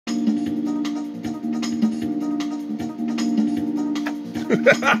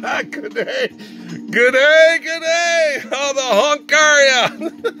Good day. Good day, good day. How the hunk are ya?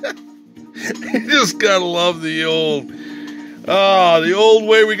 You just gotta love the old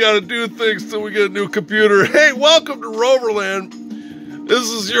way we gotta do things till we get a new computer. Hey, welcome to Rover Land. This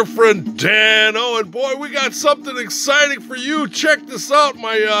is your friend Dan. Oh, and boy, we got something exciting for you. Check this out.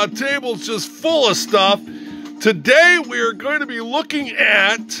 My table's just full of stuff. Today, we are going to be looking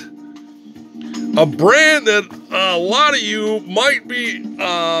at a brand that a lot of you might be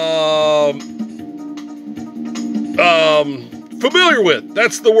familiar with.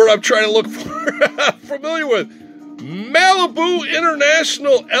 That's the word I'm trying to look for. Familiar with. Malibu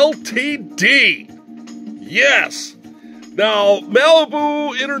International Ltd. Yes. Now,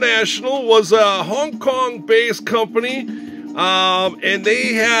 Malibu International was a Hong Kong-based company, and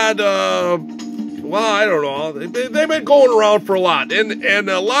they had, well, I don't know, they've been going around for a lot, and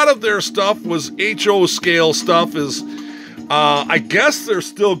a lot of their stuff was HO scale stuff. I guess they're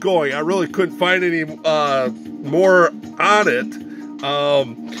still going. I really couldn't find any more on it.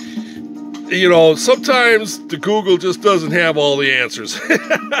 You know, sometimes the Google just doesn't have all the answers.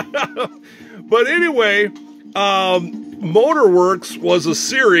 But anyway, Motorworks was a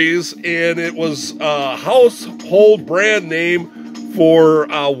series, and it was a household brand name for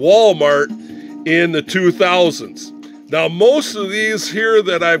Walmart in the 2000s. Now, most of these here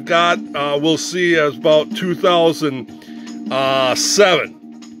that I've got, we'll see as about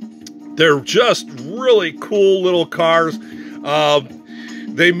 2007. They're just really cool little cars.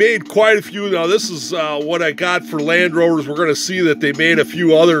 They made quite a few. Now, this is what I got for Land Rovers. We're going to see that they made a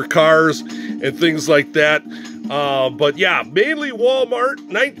few other cars and things like that. But yeah, mainly Walmart.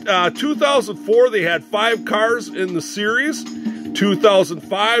 2004, they had 5 cars in the series.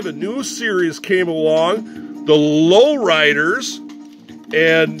 2005, a new series came along, the Lowriders,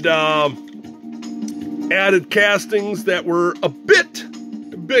 and added castings that were a bit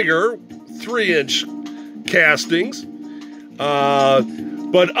bigger, 3-inch castings.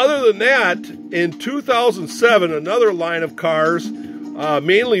 But other than that, in 2007, another line of cars,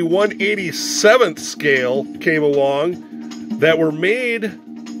 mainly 1/87th scale, came along that were made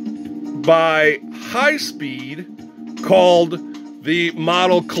by High Speed, called the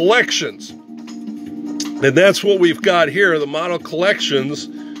Model Collections. And that's what we've got here, the Model Collections.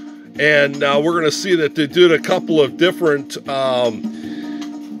 And we're going to see that they did a couple of different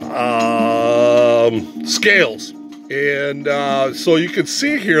scales. And so you can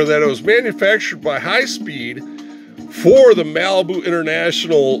see here that it was manufactured by High Speed for the Malibu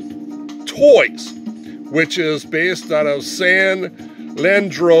International Toys, which is based out of San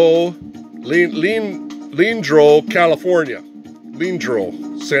Leandro, California.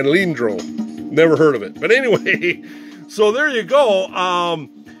 San Leandro. Never heard of it. But anyway, so there you go.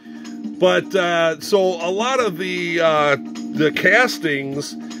 So a lot of the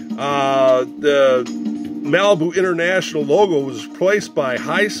castings, the Malibu International logo was placed by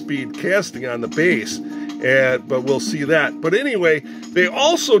High Speed Casting on the base, but we'll see that. But anyway, they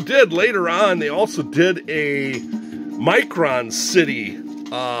also did, later on, they also did a Micron City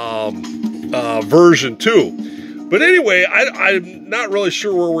version too. But anyway, I'm not really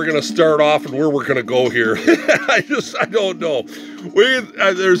sure where we're going to start off and where we're going to go here. I don't know.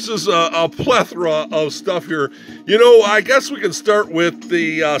 There's just a plethora of stuff here. You know, I guess we can start with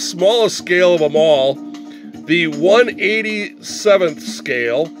the smallest scale of them all, the 1/87th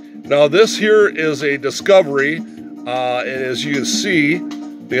scale. Now, this here is a Discovery, and as you can see,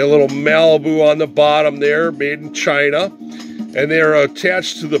 they got a little Malibu on the bottom there, made in China, and they are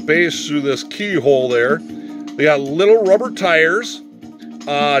attached to the base through this keyhole there. They got little rubber tires,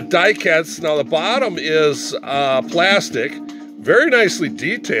 die cuts. Now, the bottom is plastic, very nicely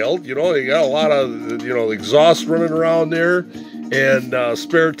detailed. You know, they got a lot of, you know, exhaust running around there, and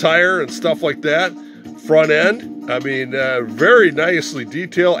spare tire and stuff like that. Front end, I mean, very nicely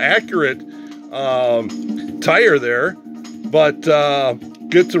detailed, accurate tire there. But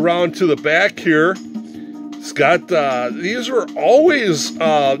gets around to the back here. It's got, these were always,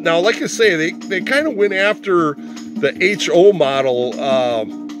 now, like I say, they kind of went after the HO model,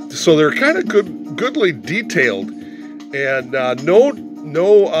 so they're kind of goodly detailed. And no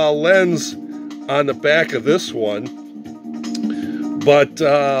lens on the back of this one. But,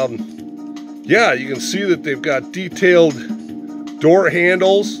 yeah, you can see that they've got detailed door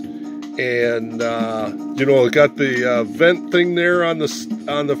handles, and you know, got the vent thing there on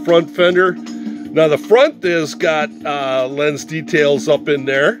the front fender. Now the front has got lens details up in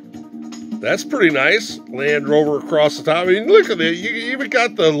there. That's pretty nice. Land Rover across the top. I mean, look at that. You even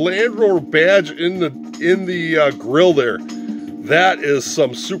got the Land Rover badge in the grill there. That is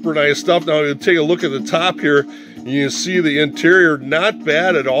some super nice stuff. Now, you take a look at the top here, and you see the interior, not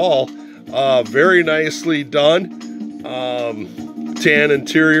bad at all. Very nicely done. Tan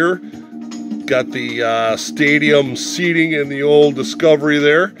interior. Got the stadium seating in the old Discovery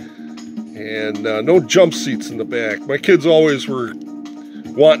there. And no jump seats in the back. My kids always were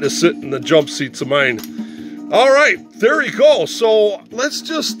wanting to sit in the jump seats of mine. All right, there you go. So let's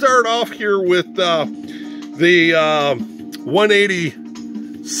just start off here with the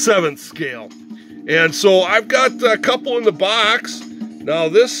 1/87th scale. And so I've got a couple in the box. Now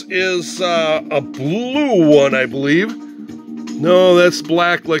this is a blue one, I believe. No, that's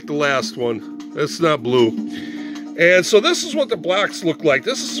black like the last one. That's not blue. And so this is what the blacks look like.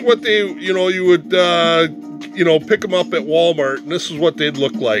 This is what they, you would, pick them up at Walmart, and this is what they'd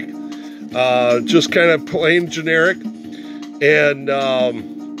look like. Just kind of plain generic. And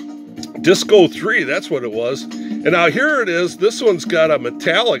Disco 3, that's what it was. And now here it is. This one's got a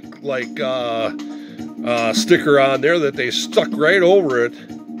metallic like sticker on there that they stuck right over it.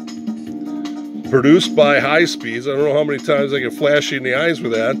 Produced by High Speeds. I don't know how many times I can flash you in the eyes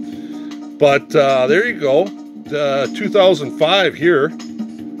with that. But there you go. 2005 here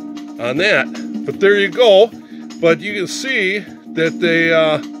on that. But there you go. But you can see that they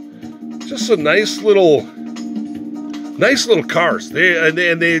just a nice little cars. They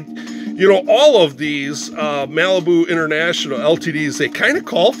all of these Malibu International LTDs, they kind of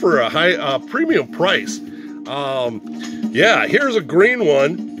call for a high premium price. Yeah, here's a green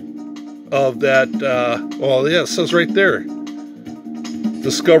one of that. Well, yeah, it says right there,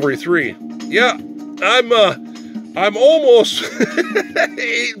 Discovery 3. Yeah, I'm almost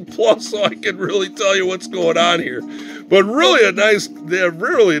 8 plus, so I can really tell you what's going on here. But really they're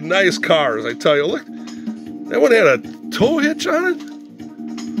really nice cars, I tell you. Look, that one had a tow hitch on it.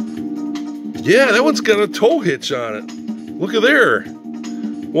 Yeah, that one's got a tow hitch on it. Look at there.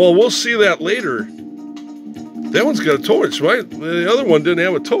 Well, we'll see that later. That one's got a tow hitch, right? The other one didn't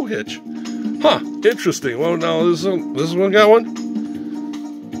have a tow hitch. Huh, interesting. Well, now this one got one?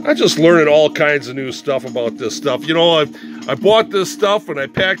 I'm just learning all kinds of new stuff about this stuff. I bought this stuff and I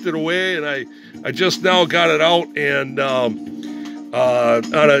packed it away, and I just now got it out and on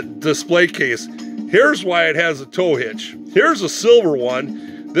a display case. Here's why it has a tow hitch. Here's a silver one.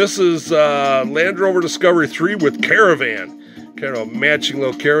 This is Land Rover Discovery 3 with Caravan. Kind of a matching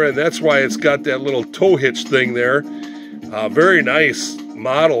little Caravan. That's why it's got that little tow hitch thing there. Very nice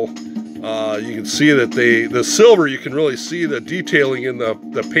model. You can see that the silver, you can really see the detailing in the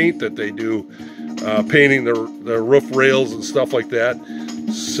paint that they do, painting the roof rails and stuff like that.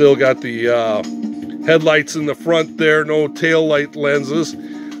 Still got the headlights in the front there, no tail light lenses.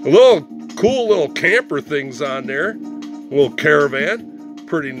 A little cool little camper things on there. A little Caravan.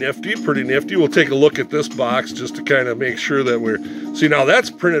 Pretty nifty, pretty nifty. We'll take a look at this box just to kind of make sure that see, now that's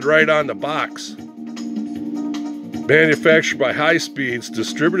printed right on the box. Manufactured by High Speeds,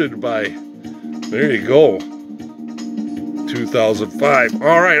 distributed by, there you go, 2005.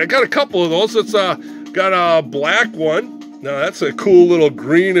 All right, I got a couple of those. It's got a black one. Now that's a cool little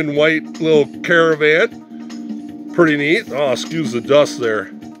green and white little Caravan. Pretty neat. Oh, excuse the dust there.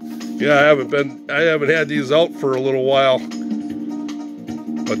 Yeah, I haven't had these out for a little while.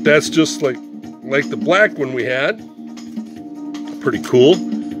 But that's just like the black one we had. Pretty cool.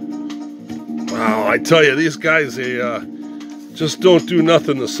 Wow, I tell you, these guys, they just don't do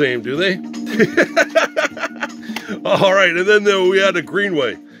nothing the same, do they? All right, and then we had a green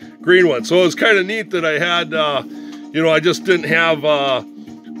one. So it was kind of neat that I had, I just didn't have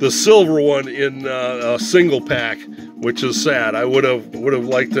the silver one in a single pack, which is sad. I would have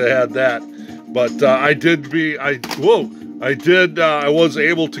liked to have had that. But I was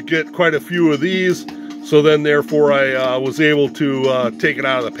able to get quite a few of these, so then therefore I was able to take it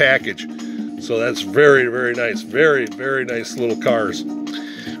out of the package. So that's very, very nice. Very, very nice little cars.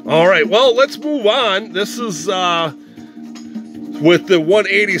 All right, well, let's move on. This is with the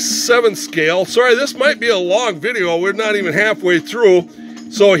 1/87 scale. Sorry, this might be a long video. We're not even halfway through.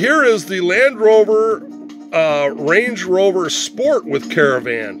 So here is the Land Rover Range Rover Sport with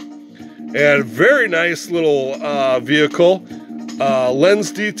Caravan. And very nice little vehicle. Lens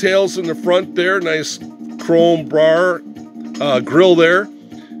details in the front there. Nice chrome bar grill there.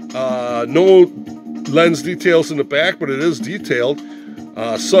 No lens details in the back, but it is detailed.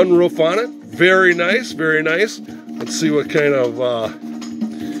 Sunroof on it. Very nice, very nice. Let's see what kind of,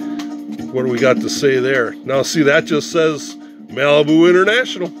 what do we got to say there? Now see, that just says Malibu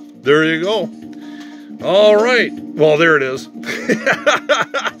International. There you go. All right. Well, there it is.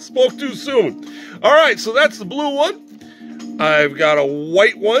 Spoke too soon. All right, so that's the blue one. I've got a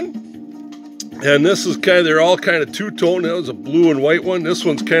white one. And this is they're all kind of two-tone. That was a blue and white one. This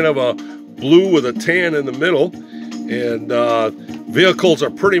one's kind of a blue with a tan in the middle. And vehicles are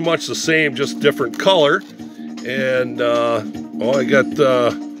pretty much the same, just different color. And I got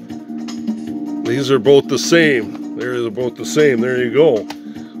these are both the same. They're both the same. There you go.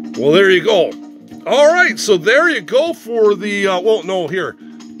 Well, there you go. All right, so there you go for the well, no, here.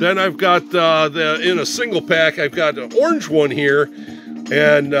 Then I've got in a single pack, I've got an orange one here.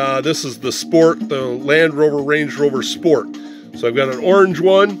 And this is the Sport, the Land Rover Range Rover Sport. So I've got an orange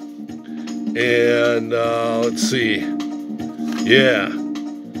one, and let's see, yeah,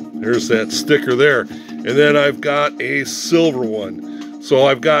 there's that sticker there. And then I've got a silver one. So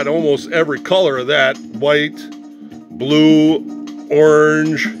I've got almost every color of that: white, blue,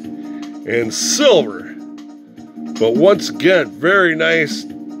 orange, and silver. But once again, very nice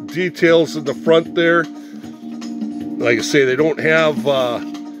details in the front there. Like I say, they don't have,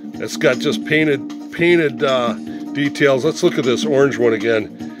 it's got just painted details. Let's look at this orange one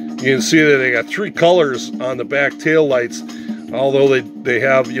again. You can see that they got 3 colors on the back tail lights, although they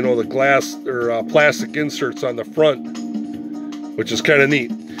have, you know, the glass or plastic inserts on the front, which is kind of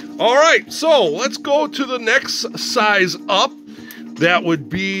neat. All right, so let's go to the next size up. That would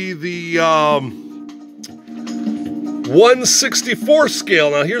be the 1/64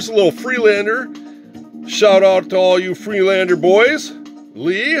 scale. Now here's a little Freelander. Shout out to all you Freelander boys.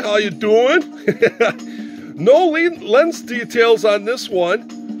 Lee, how you doing? No lens details on this one.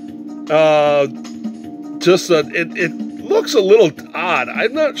 It looks a little odd.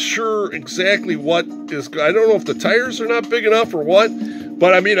 I'm not sure exactly what is. I don't know if the tires are not big enough or what.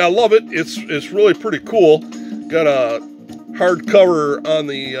 But I mean, I love it. It's really pretty cool. Got a hard cover on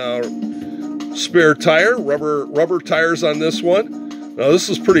the spare tire. Rubber tires on this one. Now this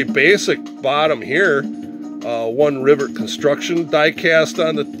is pretty basic bottom here. 1 rivet construction, die cast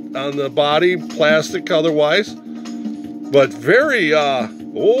on the body, plastic otherwise. But very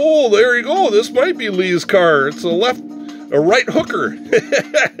oh, there you go. This might be Lee's car. It's a right hooker.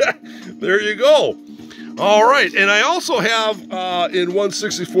 There you go. All right, and I also have in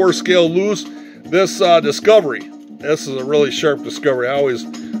 1/64 scale loose this Discovery. This is a really sharp Discovery. I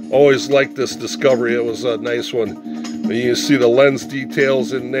always liked this Discovery. It was a nice one. You can see the lens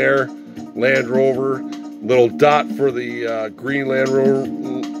details in there. Land Rover, little dot for the green Land Rover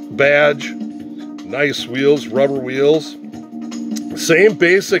badge. Nice wheels, rubber wheels. Same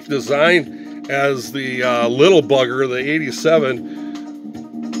basic design as the little bugger, the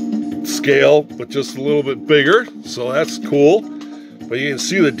 87 scale, but just a little bit bigger. So that's cool. But you can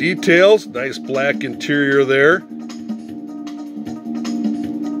see the details. Nice black interior there.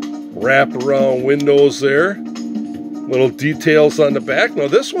 Wrap around windows there. Little details on the back. Now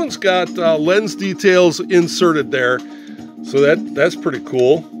this one's got lens details inserted there, so that's pretty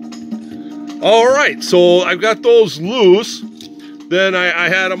cool. All right, so I've got those loose. Then I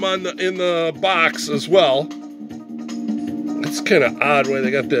had them in the box as well. It's kind of odd why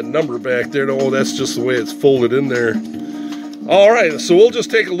they got that number back there. Oh, that's just the way it's folded in there. All right, so we'll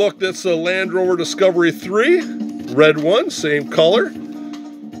just take a look. That's the Land Rover Discovery 3, red one, same color.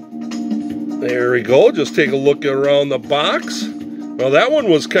 There we go. Just take a look around the box. Well, that one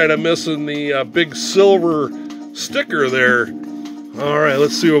was kind of missing the big silver sticker there. All right,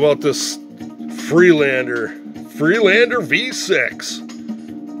 let's see about this Freelander V6.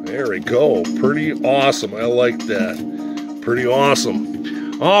 There we go. Pretty awesome. I like that. Pretty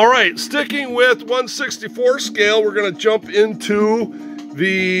awesome. All right, sticking with 1/64 scale, we're going to jump into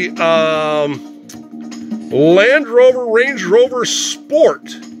the Land Rover Range Rover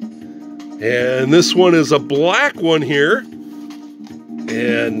Sport. And this one is a black one here.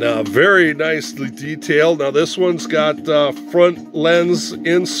 And very nicely detailed. Now this one's got front lens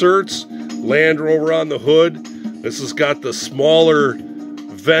inserts, Land Rover on the hood. This has got the smaller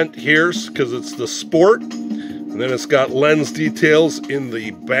vent here because it's the Sport. And then it's got lens details in the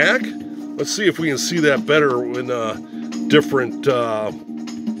back. Let's see if we can see that better in a different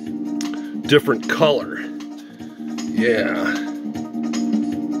color. Yeah.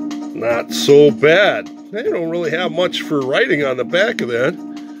 Not so bad. They don't really have much for writing on the back of that.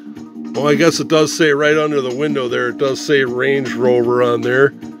 Well, I guess it does say right under the window there, it does say Range Rover on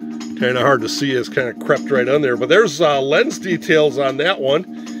there. Kind of hard to see, it's kind of crept right on there. But there's lens details on that one.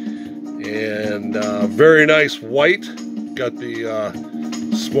 And very nice white. Got the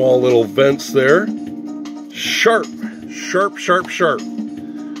small little vents there. Sharp, sharp, sharp, sharp.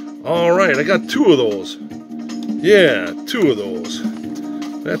 All right, I got 2 of those. Yeah, 2 of those.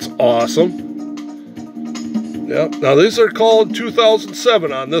 That's awesome. Yep. Now these are called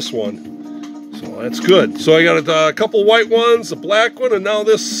 2007 on this one, so that's good. So I got a couple white ones, a black one, and now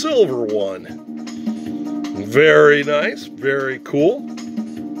this silver one. Very nice, very cool.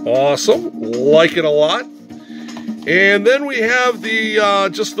 Awesome, like it a lot. And then we have the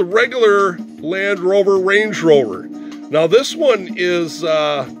just the regular Land Rover Range Rover. Now this one is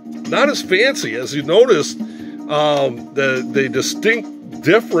not as fancy. As you noticed, the distinct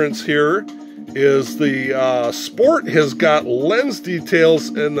difference here is the Sport has got lens details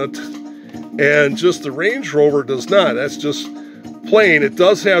and just the Range Rover does not. That's just plain. It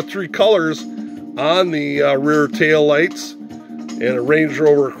does have 3 colors on the rear tail lights and a Range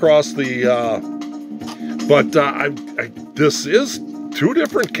Rover across the but this is 2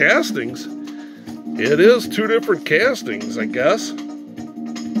 different castings. It is 2 different castings, I guess.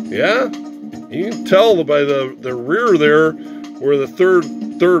 Yeah, you can tell by the rear there where the third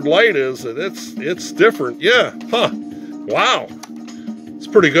light is that it's different. Yeah, huh? Wow, it's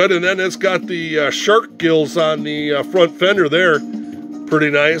pretty good. And then it's got the shark gills on the front fender there. Pretty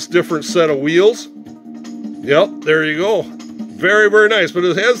nice. Different set of wheels. Yep, there you go. Very, very nice. But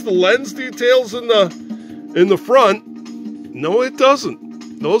it has the lens details in the front. No, it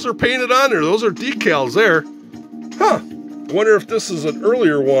doesn't. Those are painted on there. Those are decals there. Huh. I wonder if this is an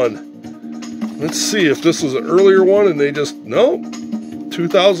earlier one. Let's see if this is an earlier one and they just, no,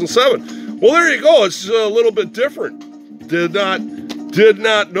 2007. Well, there you go. It's a little bit different. Did not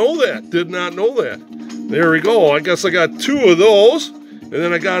know that. Did not know that. There we go. I guess I got 2 of those. And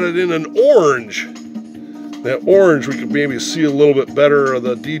then I got it in an orange. That orange, we can maybe see a little bit better of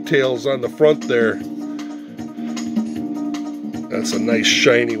the details on the front there. That's a nice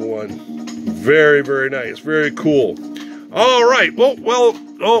shiny one. Very, very nice. Very cool. All right.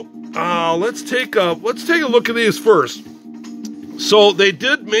 Let's take a look at these first. So they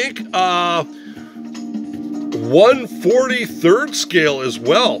did make 1/43 scale as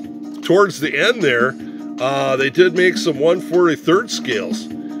well. Towards the end there, they did make some 1/43 scales.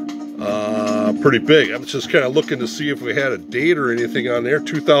 Pretty big. I was just kind of looking to see if we had a date or anything on there.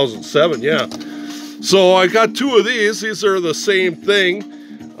 2007, yeah. So I got 2 of these. These are the same thing.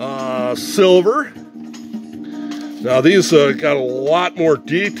 Silver. Now these got a lot more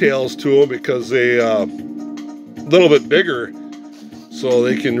details to them because they a little bit bigger. So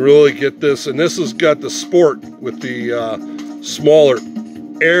they can really get this. And this has got the Sport with the smaller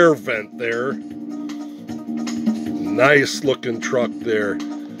air vent there. Nice looking truck there.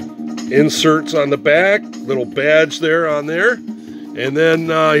 Inserts on the back, little badge there on there. And then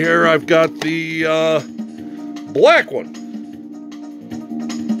here I've got the black one.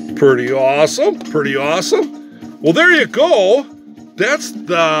 Pretty awesome, pretty awesome. Well, there you go. That's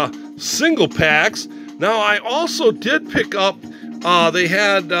the single packs. Now, I also did pick up, they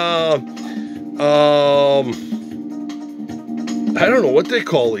had, I don't know what they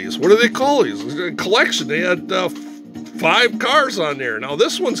call these. What do they call these? A collection. They had 5 cars on there. Now,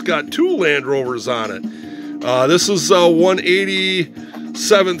 this one's got 2 Land Rovers on it. This is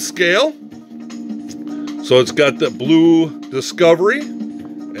 1/87 scale. So it's got the blue Discovery,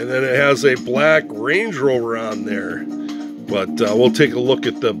 and then it has a black Range Rover on there. But we'll take a look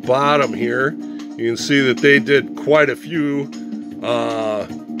at the bottom here. You can see that they did quite a few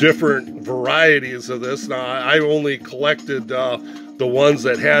different varieties of this. Now, I only collected the ones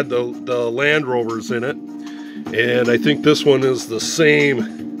that had the Land Rovers in it. And I think this one is the same.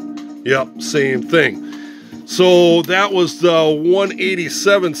 Yep, same thing. So that was the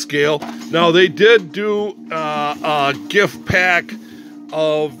 1/87 scale. Now they did do a gift pack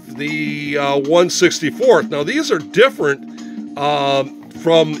of the 1/64. Now these are different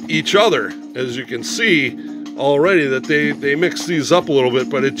from each other, as you can see already that they mixed these up a little bit,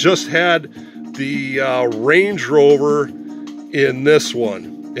 but it just had the Range Rover in this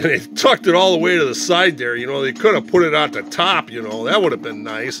one. And they tucked it all the way to the side there. You know, they could have put it at the top, you know. That would have been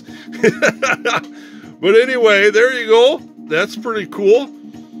nice. But anyway, there you go. That's pretty cool.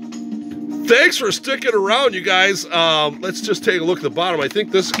 Thanks for sticking around, you guys. Let's just take a look at the bottom. I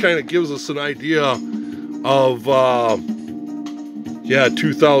think this kind of gives us an idea of, yeah,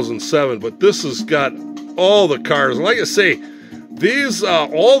 2007. But this has got all the cars. And like I say, these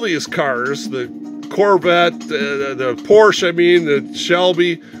all these cars, the Corvette, the Porsche, I mean, the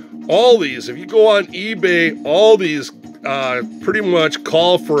Shelby, all these, if you go on eBay, all these pretty much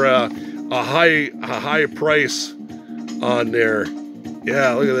call for a high price on there.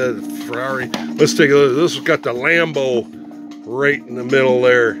 Yeah, look at that Ferrari. Let's take a look. This has got the Lambo right in the middle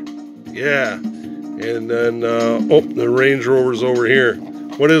there. Yeah. And then, oh, the Range Rover's over here.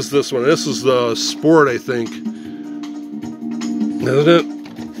 What is this one? This is the Sport, I think. Isn't it?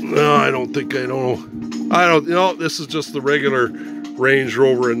 No, I don't think, I don't know. This is just the regular Range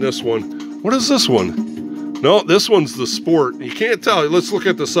Rover in this one. What is this one? No, this one's the Sport. You can't tell. Let's look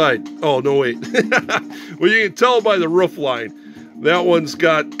at the side. Oh, no, wait. Well, you can tell by the roof line. That one's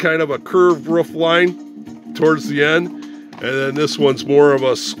got kind of a curved roof line towards the end. And then this one's more of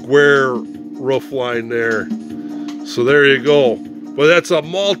a square roof line there. So there you go. But that's a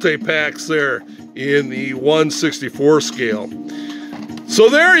multi-packs there in the 1/64 scale. So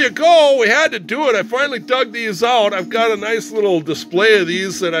there you go. We had to do it. I finally dug these out. I've got a nice little display of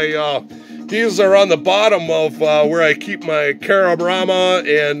these that these are on the bottom of where I keep my Carrarama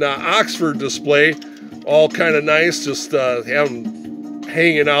and Oxford display. All kind of nice, just have them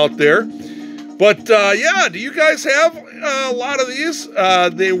hanging out there. But yeah, do you guys have a lot of these?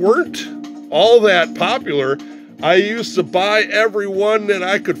 They weren't all that popular. I used to buy every one that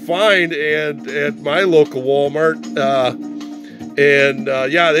I could find at my local Walmart.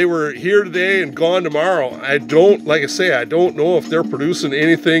 Yeah, they were here today and gone tomorrow. Like I say, I don't know if they're producing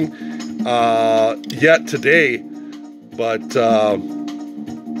anything yet today, but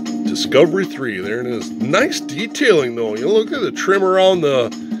Discovery 3, there it is. Nice detailing though. You look at the trim around the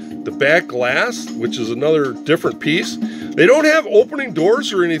back glass, which is another different piece. They don't have opening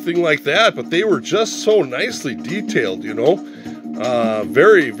doors or anything like that, but they were just so nicely detailed, you know.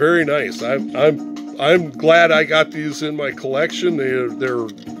 Very, very nice. I'm glad I got these in my collection. They're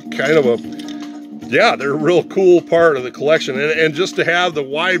kind of they're a real cool part of the collection, and just to have the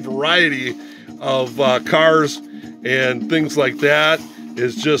wide variety of cars and things like that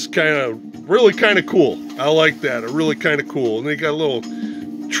is just really kind of cool. I like that. Really kind of cool. And they got little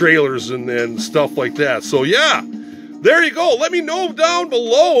trailers and stuff like that. So yeah, there you go. Let me know down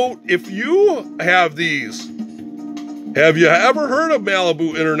below if you have these. Have you ever heard of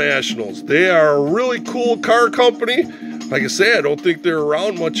Malibu Internationals? They are a really cool car company. Like I say, I don't think they're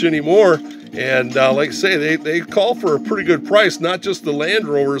around much anymore. And like I say, they call for a pretty good price, not just the Land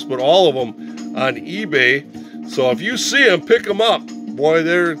Rovers, but all of them on eBay. So if you see them, pick them up. Boy,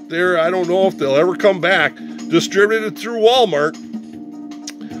 they're I don't know if they'll ever come back. Distributed through Walmart.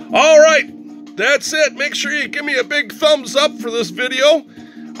 All right, that's it. Make sure you give me a big thumbs up for this video.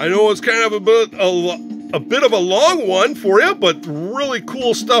 I know it's kind of a bit of a long one for you, but really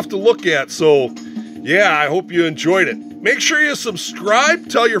cool stuff to look at. So yeah, I hope you enjoyed it. Make sure you subscribe.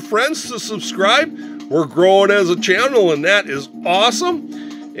 Tell your friends to subscribe. We're growing as a channel, and that is awesome.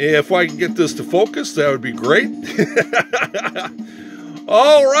 If I can get this to focus, that would be great.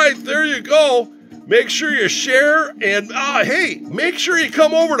 All right, there you go. Make sure you share, and hey, make sure you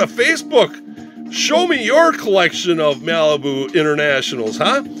come over to Facebook. Show me your collection of Malibu Internationals,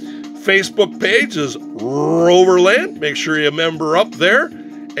 huh? Facebook page is Rover Land. Make sure you member up there.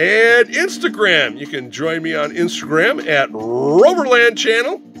 And Instagram. You can join me on Instagram at Rover Land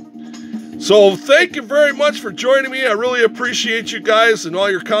Channel. So thank you very much for joining me. I really appreciate you guys and all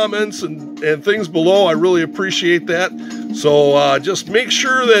your comments and things below. I really appreciate that. So just make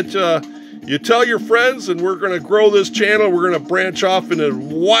sure that you tell your friends, and we're going to grow this channel. We're going to branch off into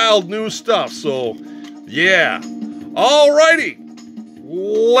wild new stuff. So yeah. Alrighty.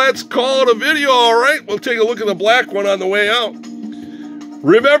 Let's call it a video, all right? We'll take a look at the black one on the way out.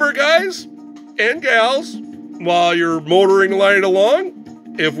 Remember, guys and gals, while you're motoring right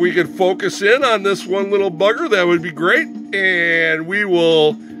along, if we could focus in on this one little bugger, that would be great. And we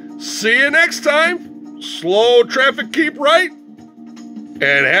will see you next time. Slow traffic, keep right,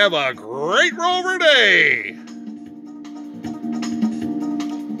 and have a great Rover day.